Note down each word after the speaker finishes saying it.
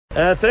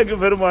Thank you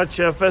very much.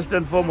 First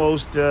and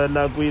foremost,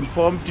 like we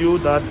informed you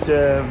that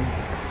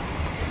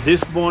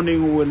this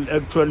morning we will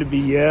actually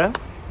be here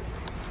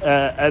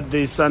at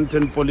the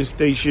Sandton police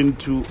station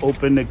to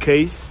open a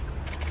case.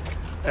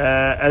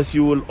 As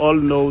you will all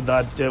know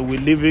that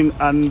we're living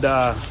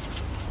under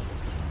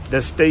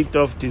the state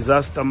of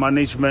disaster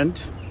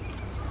management.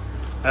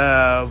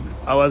 I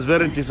was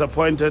very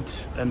disappointed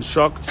and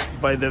shocked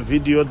by the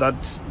video that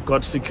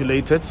got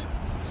circulated,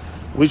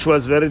 which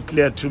was very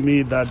clear to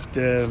me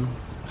that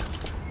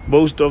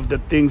most of the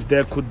things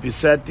there could be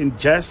said in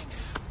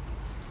jest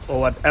or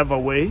whatever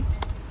way,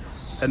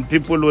 and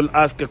people will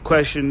ask a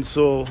question.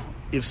 So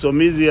if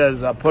Somizi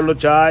has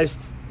apologized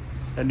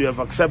and you have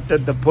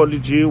accepted the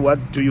apology,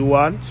 what do you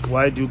want?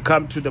 Why do you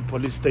come to the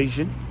police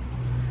station?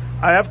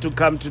 I have to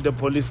come to the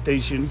police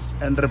station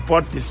and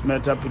report this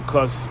matter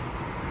because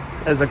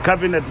as a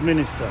cabinet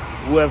minister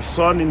who have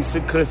sworn in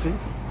secrecy,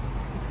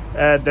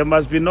 there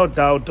must be no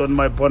doubt on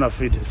my bona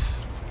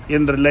fides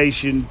in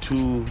relation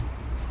to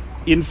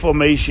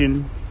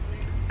information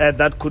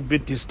that could be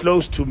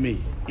disclosed to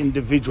me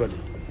individually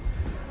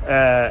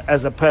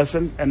as a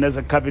person and as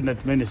a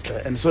cabinet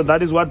minister. And so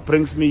that is what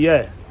brings me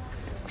here,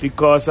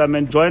 because I'm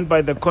enjoined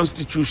by the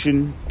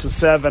Constitution to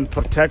serve and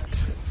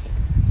protect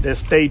the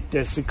state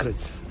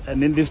secrets.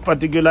 And in this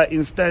particular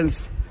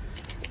instance,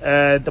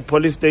 the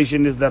police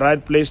station is the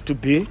right place to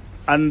be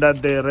under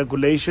the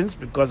regulations,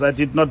 because I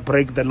did not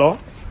break the law,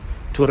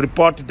 to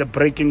report the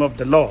breaking of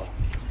the law.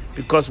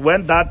 Because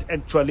when that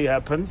actually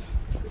happens,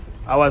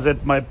 I was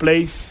at my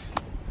place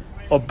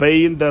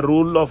obeying the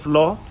rule of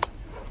law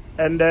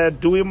and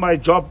doing my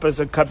job as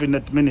a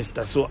cabinet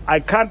minister. So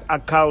I can't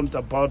account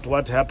about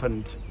what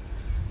happened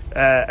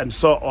and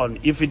so on.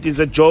 If it is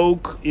a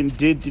joke,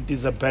 indeed it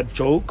is a bad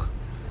joke.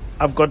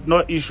 I've got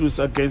no issues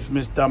against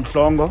Mr.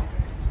 Mhlongo.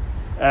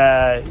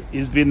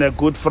 He's been a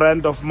good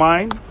friend of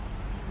mine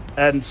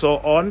and so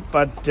on,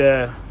 but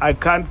I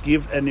can't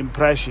give an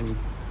impression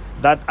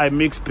that I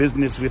mix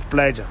business with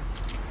pleasure.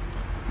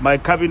 My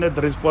cabinet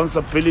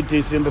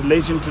responsibilities in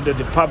relation to the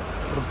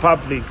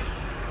Republic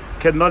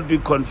cannot be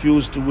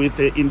confused with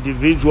the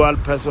individual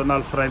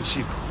personal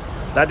friendship.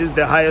 That is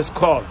the highest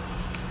call.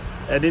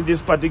 And in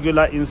this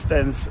particular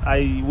instance,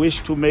 I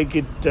wish to make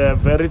it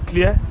very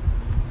clear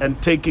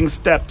and taking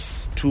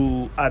steps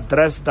to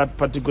address that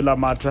particular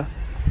matter.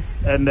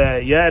 And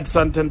here at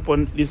Sandton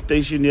police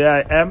station, here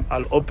I am.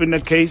 I'll open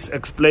a case,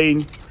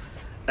 explain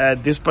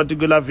this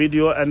particular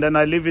video, and then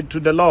I leave it to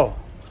the law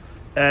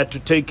to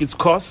take its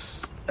course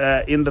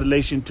in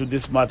relation to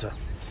this matter.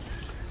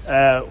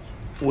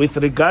 With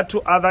regard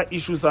to other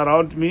issues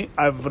around me,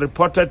 I've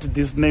reported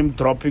this name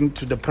dropping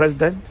to the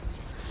president.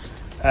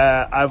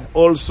 I've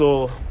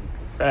also,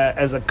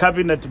 as a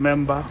cabinet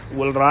member,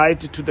 will write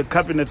to the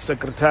cabinet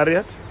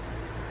secretariat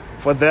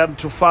for them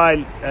to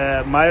file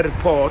my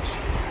report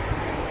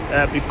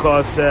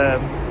because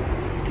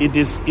it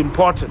is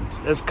important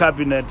as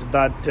cabinet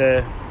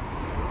that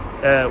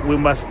we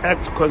must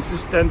act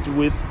consistent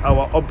with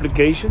our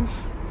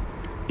obligations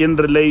in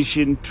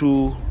relation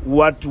to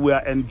what we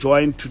are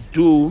enjoined to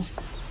do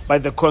by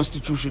the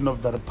Constitution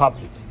of the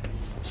Republic.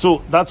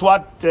 So that's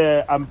what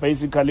I'm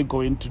basically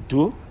going to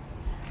do.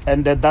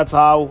 And that's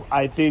how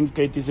I think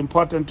it is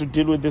important to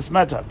deal with this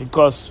matter,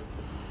 because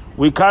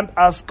we can't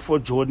ask for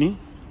Johnny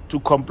to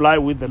comply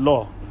with the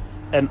law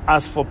and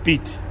ask for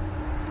Pete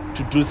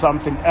to do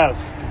something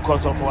else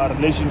because of our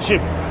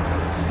relationship.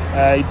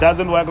 It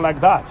doesn't work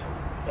like that.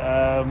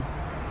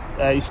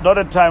 It's not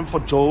a time for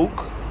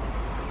joke.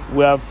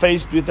 We are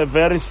faced with a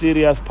very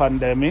serious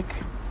pandemic,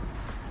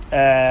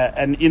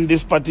 and in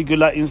this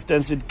particular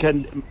instance,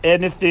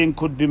 anything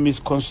could be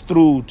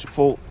misconstrued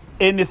for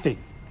anything,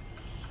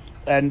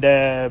 and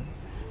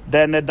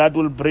then that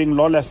will bring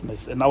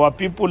lawlessness. And our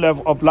people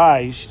have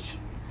obliged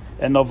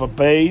and have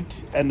obeyed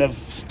and have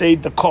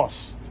stayed the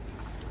course,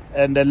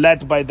 and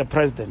led by the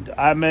president.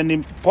 I'm an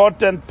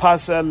important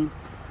parcel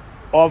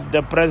of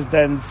the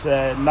president's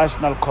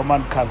National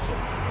Command Council.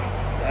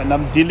 And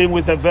I'm dealing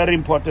with a very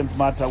important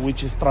matter,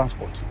 which is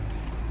transport.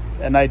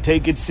 And I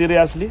take it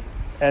seriously.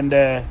 And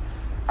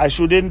I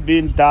shouldn't be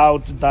in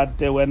doubt that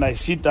when I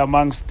sit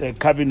amongst the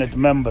cabinet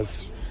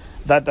members,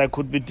 that I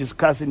could be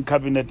discussing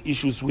cabinet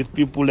issues with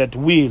people at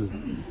will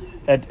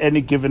at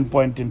any given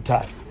point in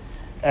time.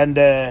 And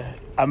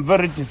I'm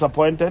very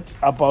disappointed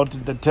about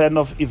the turn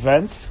of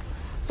events.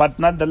 But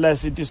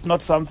nonetheless, it is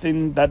not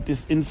something that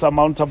is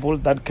insurmountable,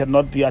 that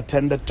cannot be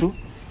attended to.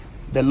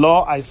 The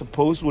law, I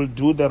suppose, will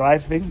do the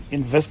right thing,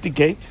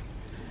 investigate,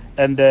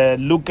 and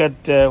look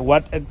at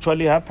what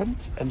actually happened,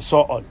 and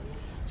so on.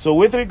 So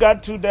with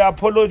regard to the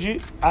apology,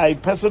 I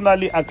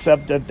personally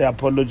accepted the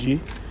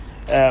apology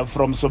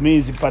from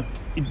Somizi, but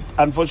it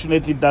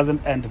unfortunately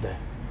doesn't end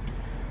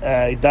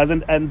there. It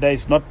doesn't end there.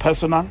 It's not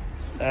personal.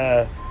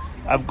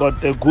 I've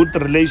got a good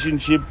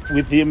relationship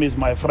with him. He's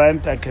my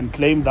friend. I can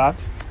claim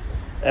that.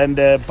 And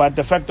but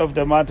the fact of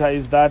the matter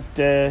is that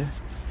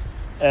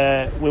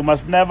we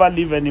must never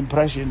leave an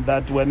impression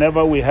that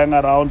whenever we hang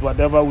around,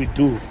 whatever we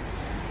do,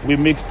 we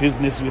mix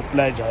business with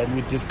pleasure and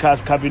we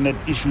discuss cabinet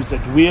issues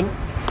at will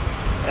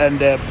and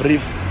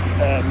brief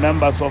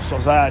members of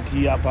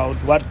society about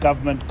what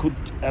government could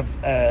have,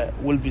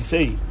 will be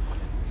saying.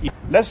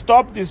 Let's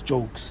stop these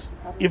jokes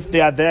if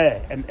they are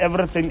there and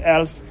everything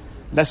else.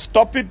 Let's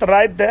stop it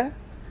right there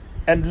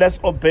and let's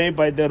obey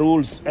by the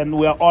rules, and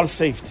we are all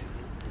saved.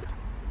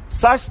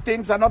 Such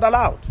things are not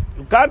allowed.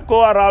 You can't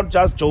go around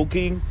just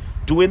joking,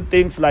 doing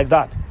things like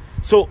that.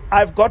 So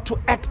I've got to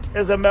act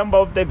as a member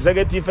of the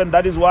executive, and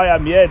that is why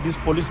I'm here at this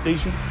police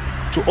station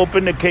to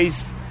open a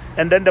case.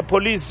 And then the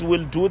police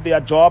will do their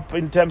job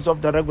in terms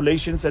of the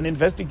regulations and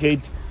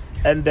investigate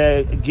and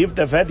give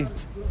the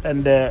verdict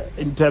and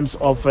in terms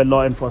of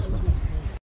law enforcement.